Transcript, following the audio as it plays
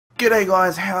G'day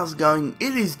guys, how's it going?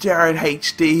 It is Jared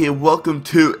HD here. Welcome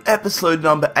to episode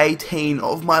number 18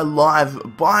 of my live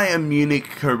Bayern Munich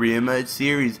career mode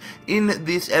series. In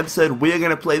this episode, we are going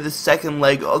to play the second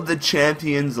leg of the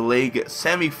Champions League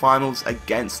semi-finals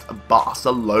against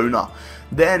Barcelona.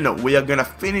 Then we are going to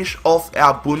finish off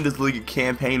our Bundesliga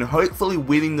campaign, hopefully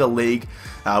winning the league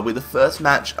with the first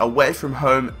match away from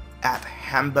home at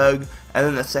Hamburg, and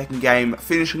then the second game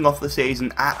finishing off the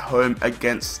season at home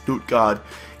against Stuttgart.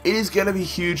 It is going to be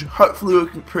huge. Hopefully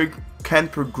we can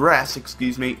progress,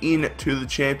 into the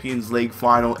Champions League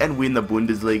final and win the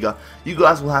Bundesliga. You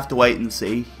guys will have to wait and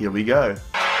see. Here we go.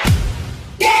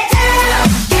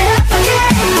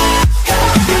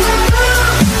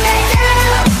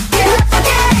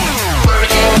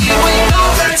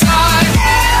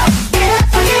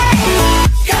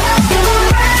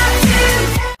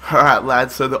 Alright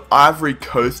lads, so the Ivory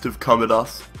Coast have come at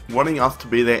us, wanting us to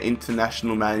be their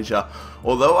international manager.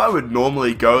 Although I would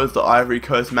normally go as the Ivory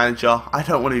Coast manager, I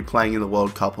don't want to be playing in the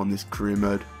World Cup on this career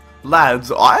mode.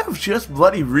 Lads, I have just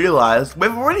bloody realised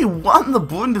we've already won the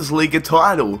Bundesliga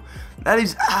title. That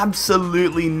is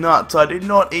absolutely nuts. I did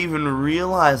not even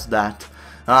realise that.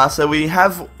 So we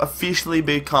have officially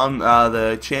become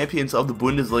the champions of the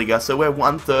Bundesliga, so we're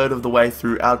 1/3 of the way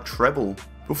through our treble.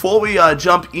 Before we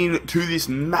jump into this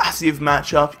massive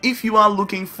matchup, if you are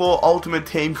looking for Ultimate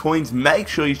Team coins, make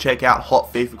sure you check out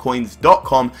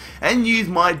hotfifacoins.com and use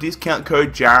my discount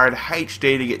code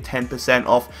JaredHD to get 10%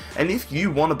 off. And if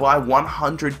you want to buy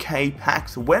 100k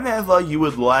packs whenever you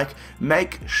would like,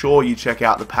 make sure you check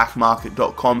out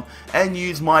thepackmarket.com and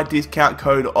use my discount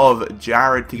code of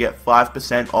Jared to get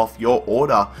 5% off your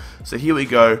order. So here we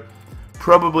go,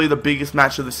 probably the biggest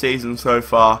match of the season so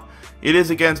far. It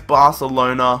is against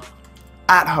Barcelona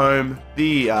at home,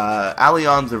 the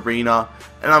Allianz Arena,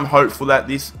 and I'm hopeful that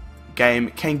this game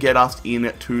can get us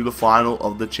into the final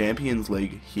of the Champions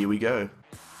League. Here we go.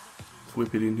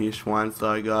 Whip it in here,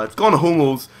 Schweinsteiger. It's gone to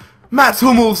Hummels. Mats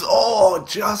Hummels! Oh,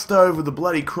 just over the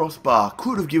bloody crossbar.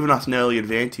 Could have given us an early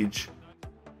advantage.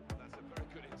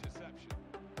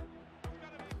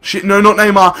 Shit, no, not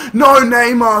Neymar. No,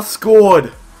 Neymar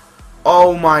scored!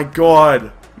 Oh my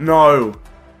god. No.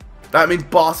 That means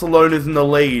Barcelona's in the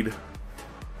lead.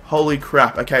 Holy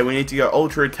crap. Okay, we need to go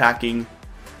ultra attacking.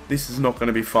 This is not going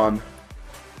to be fun.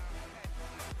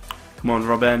 Come on,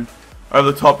 Robben.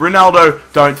 Over the top. Ronaldo,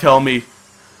 don't tell me.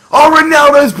 Oh,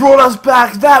 Ronaldo's brought us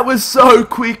back. That was so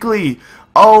quickly.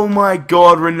 Oh my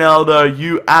god, Ronaldo,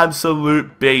 you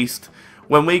absolute beast.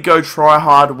 When we go try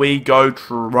hard, we go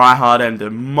try hard and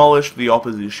demolish the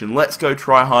opposition. Let's go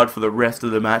try hard for the rest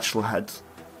of the match, lads.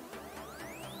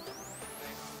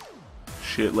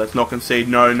 Shit, let's not concede.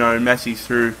 No, Messi's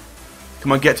through.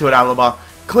 Come on, get to it, Alaba.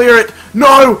 Clear it.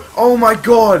 No! Oh my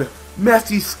god.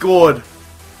 Messi scored.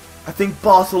 I think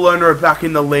Barcelona are back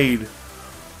in the lead.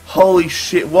 Holy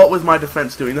shit, what was my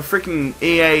defense doing? The freaking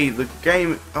EA, the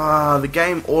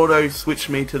game auto switched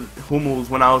me to Hummels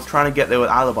when I was trying to get there with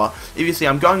Alaba. If you see,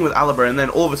 I'm going with Alaba and then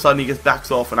all of a sudden he just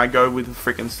backs off and I go with the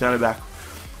freaking centre back.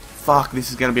 Fuck, this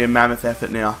is going to be a mammoth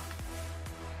effort now.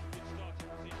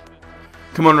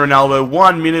 Come on, Ronaldo.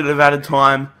 1 minute of added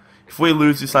time. If we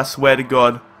lose this, I swear to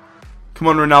God. Come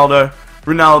on, Ronaldo.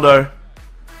 Ronaldo.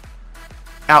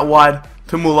 Out wide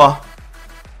to Müller.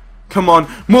 Come on.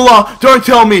 Müller, don't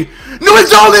tell me. No,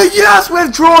 it's on there. Yes,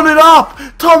 we've drawn it up.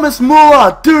 Thomas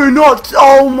Müller. Do not.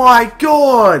 Oh, my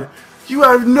God. You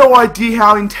have no idea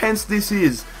how intense this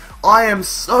is. I am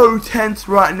so tense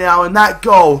right now. And that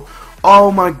goal. Oh,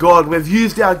 my God. We've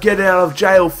used our get out of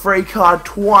jail free card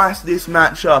twice this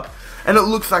matchup. And it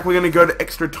looks like we're going to go to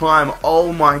extra time.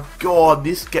 Oh my god,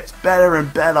 this gets better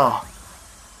and better.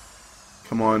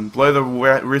 Come on, blow the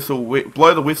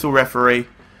whistle, referee.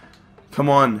 Come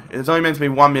on, it's only meant to be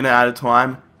 1 minute at a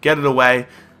time. Get it away.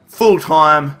 Full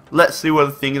time. Let's see what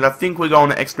the thing is. I think we're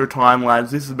going to extra time, lads.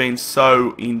 This has been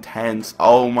so intense.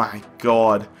 Oh my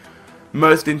god.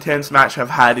 Most intense match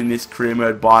I've had in this career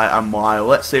mode by a mile.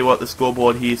 Let's see what the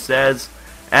scoreboard here says.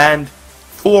 And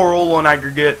 4-4 on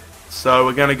aggregate. So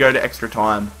we're going to go to extra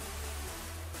time.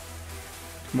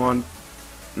 Come on.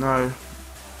 No.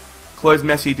 Close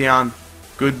Messi down.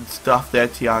 Good stuff there,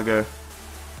 Thiago.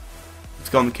 Let's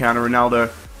go on the counter. Ronaldo.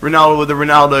 Ronaldo with the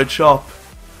Ronaldo chop.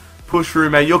 Push through,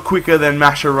 mate. You're quicker than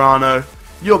Mascherano.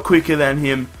 You're quicker than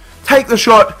him. Take the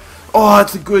shot. Oh,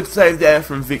 it's a good save there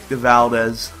from Victor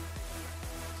Valdez.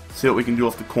 See what we can do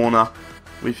off the corner.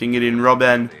 Whipping it in.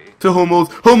 Robben to Hummels.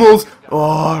 Hummels.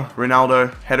 Oh,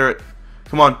 Ronaldo. Header it.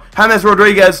 Come on. James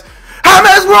Rodriguez.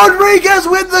 James Rodriguez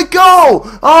with the goal!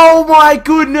 Oh my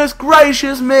goodness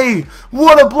gracious me!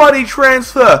 What a bloody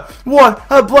transfer! What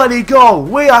a bloody goal!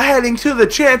 We are heading to the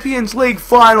Champions League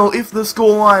final if the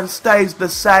scoreline stays the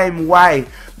same way.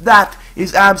 That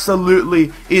is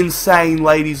absolutely insane,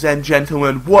 ladies and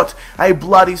gentlemen. What a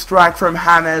bloody strike from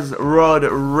James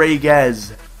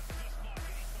Rodriguez.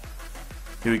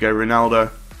 Here we go,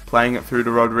 Ronaldo playing it through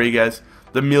to Rodriguez,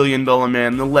 the $1 million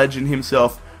man, the legend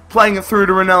himself. Playing it through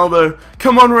to Ronaldo.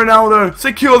 Come on, Ronaldo.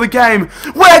 Secure the game.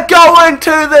 We're going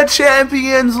to the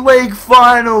Champions League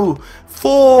final.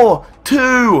 4-2.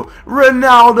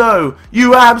 Ronaldo,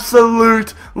 you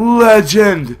absolute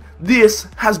legend. This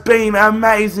has been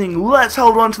amazing. Let's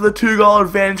hold on to the 2-goal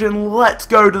advantage and let's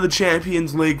go to the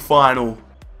Champions League final.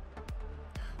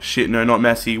 Shit, no, not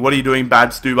Messi. What are you doing,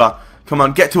 bad Stuber? Come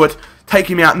on, get to it. Take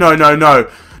him out. No, no,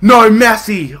 no. No,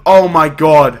 Messi. Oh my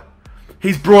god.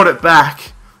 He's brought it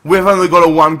back. We've only got a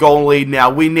 1-goal lead now.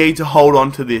 We need to hold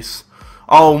on to this.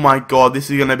 Oh my god,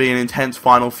 this is going to be an intense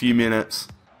final few minutes.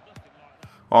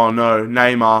 Oh no,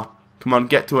 Neymar. Come on,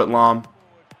 get to it, Lam.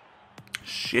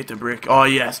 Shit, a brick. Oh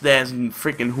yes, there's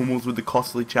freaking Hummels with the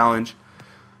costly challenge.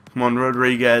 Come on,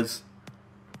 Rodriguez.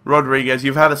 Rodriguez,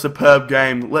 you've had a superb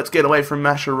game. Let's get away from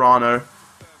Mascherano.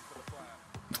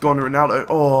 It's gone to Ronaldo.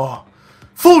 Oh,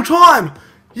 full time!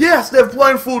 Yes, they've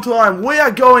played full time. We are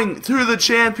going to the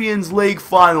Champions League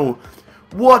final.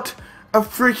 What a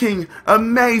freaking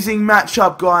amazing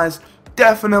matchup, guys.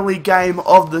 Definitely game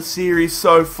of the series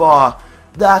so far.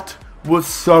 That was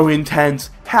so intense.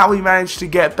 How we managed to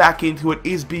get back into it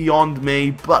is beyond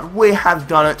me, but we have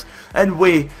done it, and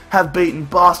we have beaten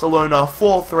Barcelona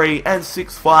 4-3 and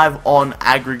 6-5 on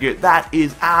aggregate. That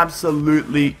is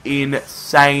absolutely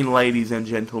insane, ladies and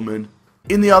gentlemen.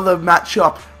 In the other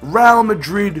matchup, Real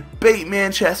Madrid beat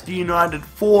Manchester United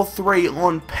 4-3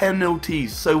 on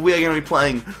penalties. So we are going to be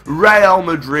playing Real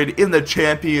Madrid in the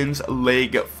Champions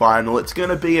League final. It's going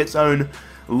to be its own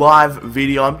live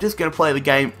video. I'm just going to play the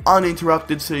game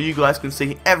uninterrupted so you guys can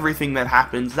see everything that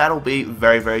happens. That'll be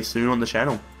very, very soon on the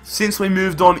channel. Since we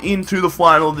moved on into the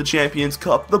final of the Champions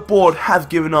Cup, the board have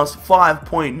given us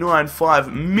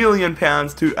 £5.95 million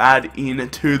to add in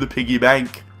to the piggy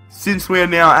bank. Since we are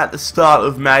now at the start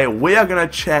of May, we are going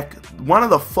to check one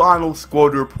of the final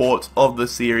squad reports of the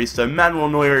series. So Manuel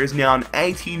Neuer is now an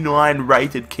 89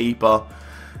 rated keeper.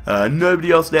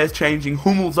 Nobody else there is changing.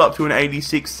 Hummels up to an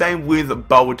 86, same with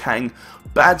Boateng.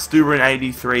 Bad Stuber an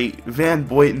 83, Van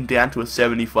Boyten down to a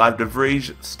 75, De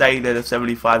Vrij stayed at a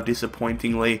 75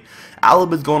 disappointingly.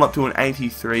 Alaba's gone up to an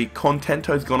 83,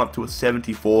 Contento's gone up to a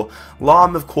 74,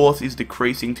 Lahm of course is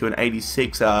decreasing to an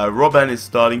 86, Robben is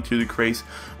starting to decrease,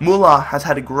 Muller has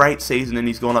had a great season and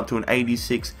he's gone up to an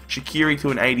 86, Shaqiri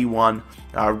to an 81,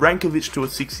 Rankovic to a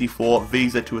 64,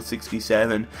 Visa to a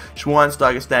 67,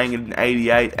 Schweinsteiger staying at an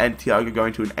 88, and Thiago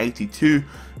going to an 82,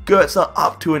 Goetze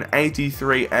up to an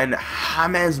 83, and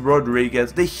James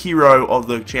Rodriguez, the hero of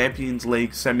the Champions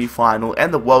League semi-final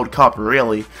and the World Cup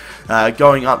really,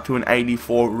 going up to an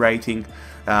 84 rating.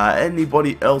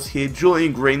 Anybody else here?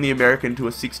 Julian Green, the American, to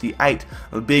a 68.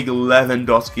 A big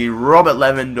Lewandowski, Robert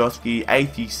Lewandowski,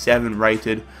 87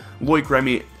 rated. Loic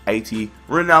Remy, 80.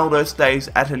 Ronaldo stays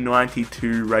at a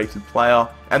 92 rated player,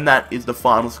 and that is the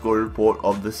final score report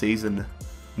of the season.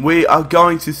 We are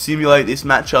going to simulate this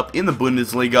matchup in the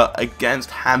Bundesliga against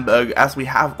Hamburg, as we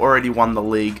have already won the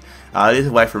league. It is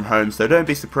away from home, so don't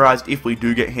be surprised if we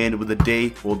do get handed with a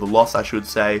D, or the loss I should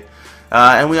say.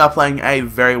 And we are playing a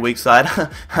very weak side.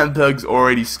 Hamburg's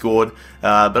already scored,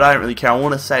 but I don't really care. I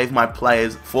want to save my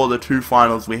players for the 2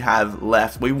 finals we have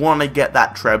left. We want to get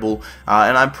that treble,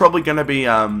 and I'm probably going to be,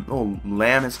 oh,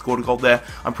 Lamb has scored a goal there.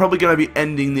 I'm probably going to be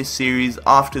ending this series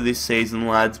after this season,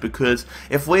 lads, because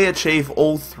if we achieve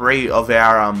all 3 of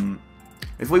our,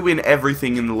 if we win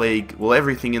everything in the league, well,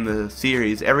 everything in the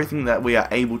series, everything that we are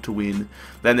able to win,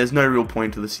 then there's no real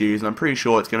point to the series, and I'm pretty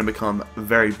sure it's going to become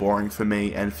very boring for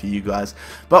me and for you guys.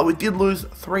 But we did lose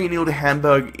 3-0 to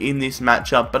Hamburg in this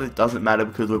matchup, but it doesn't matter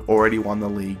because we've already won the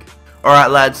league.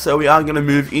 Alright lads, so we are going to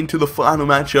move into the final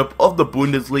matchup of the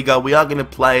Bundesliga. We are going to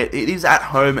play it. It is at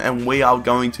home and we are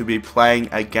going to be playing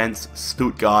against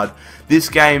Stuttgart. This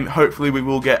game, hopefully we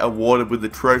will get awarded with the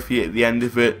trophy at the end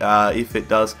of it. If it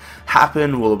does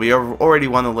happen, well, we have already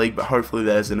won the league, but hopefully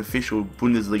there's an official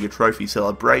Bundesliga trophy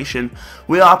celebration.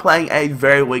 We are playing a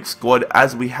very weak squad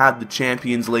as we have the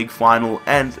Champions League final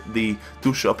and the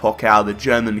Deutscher Pokal, the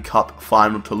German Cup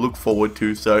final to look forward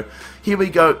to. So here we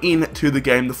go into the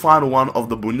game, the final one of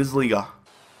the Bundesliga.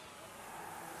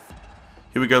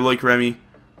 Here we go, Loic Remy.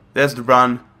 There's the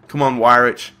run. Come on,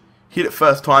 Weirich. Hit it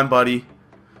first time, buddy.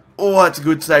 Oh, that's a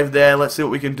good save there. Let's see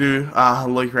what we can do.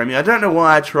 Look, Remy. I don't know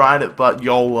why I tried it, but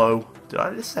YOLO. Did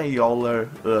I just say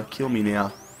YOLO? Kill me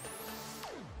now.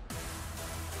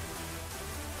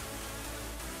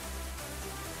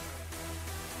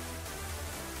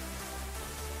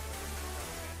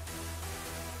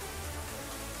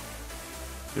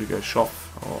 Here we go, shot.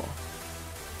 Oh.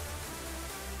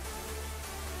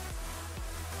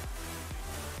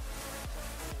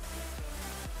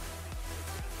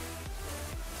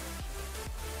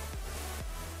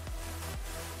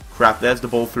 Crap, there's the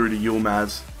ball through to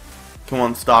Yilmaz. Come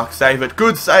on, Stark, save it.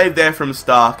 Good save there from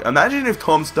Stark. Imagine if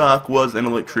Tom Stark was an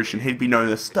electrician. He'd be known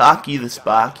as Starky the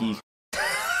Sparky.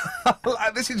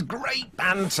 This is great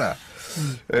banter.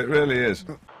 It really is.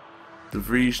 De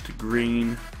Vries to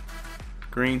Green.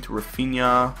 Green to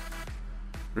Rafinha.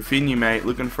 Rafinha, mate.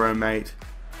 Looking for a mate.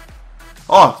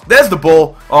 Oh, there's the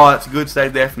ball. Oh, that's a good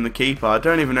save there from the keeper. I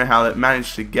don't even know how that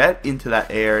managed to get into that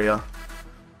area.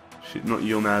 Shit, not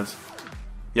Yilmaz.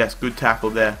 Yes, good tackle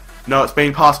there. No, it's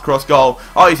been passed cross goal.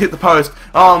 Oh, he's hit the post.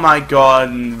 Oh my god.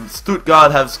 And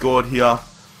Stuttgart have scored here.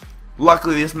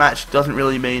 Luckily, this match doesn't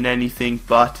really mean anything,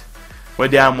 but we're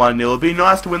down 1-0. It'd be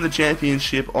nice to win the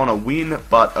championship on a win,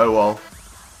 but oh well.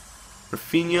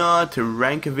 Rafinha to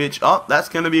Rankovic. Oh, that's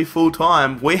going to be full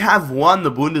time. We have won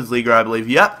the Bundesliga, I believe.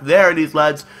 Yep, there it is,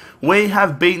 lads. We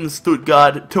have beaten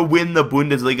Stuttgart to win the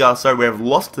Bundesliga. So we have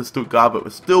lost to Stuttgart, but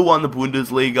we still won the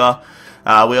Bundesliga. We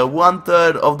are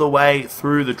 1/3 of the way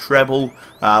through the treble.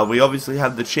 We obviously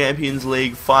have the Champions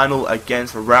League final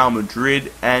against Real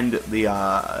Madrid and the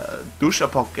Dusha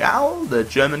Pokal, the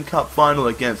German Cup final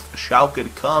against Schalke to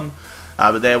come.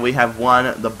 But there we have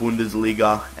won the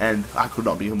Bundesliga, and I could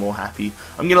not be more happy.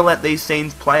 I'm going to let these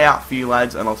scenes play out for you,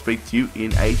 lads, and I'll speak to you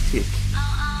in a tick.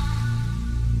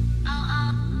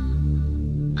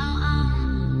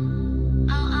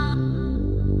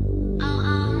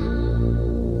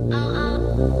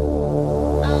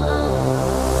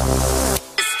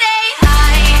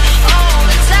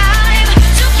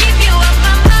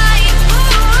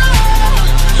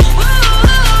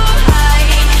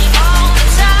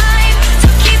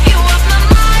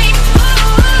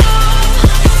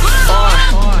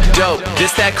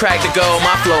 This that crack to go,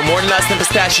 my flow more nuts than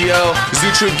pistachio.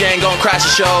 Zoo Troop gang gon' crash the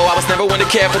show. I was never one to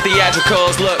care for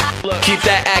theatricals. Look, keep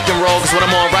that acting roll, cause what I'm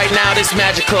on right now, this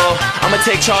magical. I'ma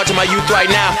take charge of my youth right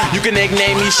now. You can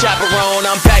nickname me chaperone.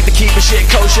 I'm back to keeping shit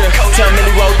kosher. Tell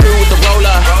Millie roll through with the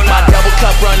roller. My double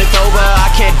cup runneth over. I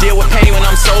can't deal with pain when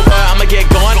I'm sober. I'ma get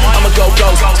going, I'ma go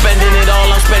ghost. Spending it all,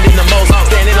 I'm spending the most.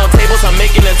 Standing on tables, I'm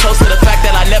making a toast to the fact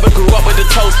that I never grew up with a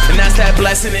toast. And that's that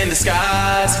blessing in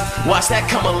disguise. Watch that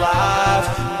come alive.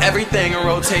 Everything in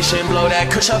rotation, blow that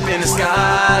kush up in the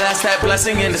sky. That's that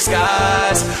blessing in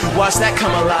disguise. Watch that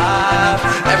come alive.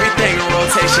 Everything in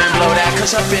rotation, blow that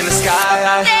kush up in the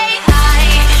sky.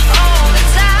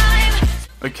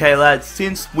 Okay, lads,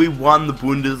 since we won the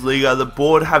Bundesliga, the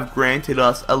board have granted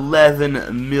us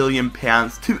 £11 million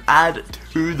to add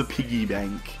to the piggy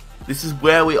bank. This is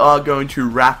where we are going to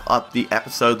wrap up the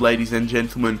episode, ladies and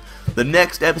gentlemen. The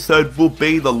next episode will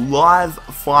be the live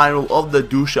final of the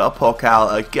Dusha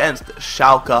Pokal against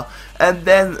Schalke, and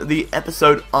then the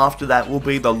episode after that will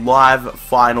be the live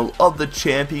final of the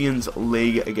Champions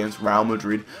League against Real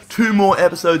Madrid. 2 more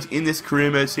episodes in this career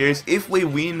mode series. If we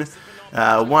win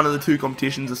one of the 2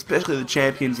 competitions, especially the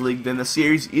Champions League, then the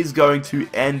series is going to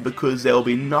end because there will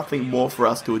be nothing more for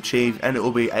us to achieve, and it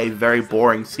will be a very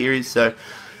boring series. So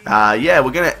yeah,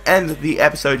 we're going to end the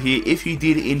episode here. If you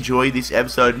did enjoy this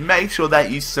episode, make sure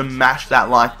that you smash that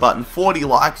like button. 40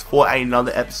 likes for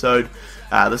another episode.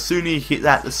 The sooner you hit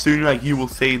that, the sooner you will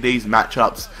see these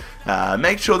matchups.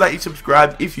 Make sure that you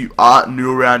subscribe if you are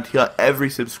new around here. Every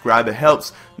subscriber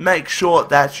helps. Make sure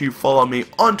that you follow me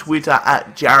on Twitter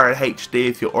at JaredHD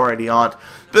if you already aren't.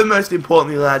 But most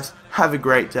importantly, lads, have a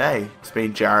great day. It's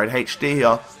been Jared HD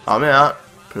here. I'm out.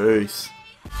 Peace.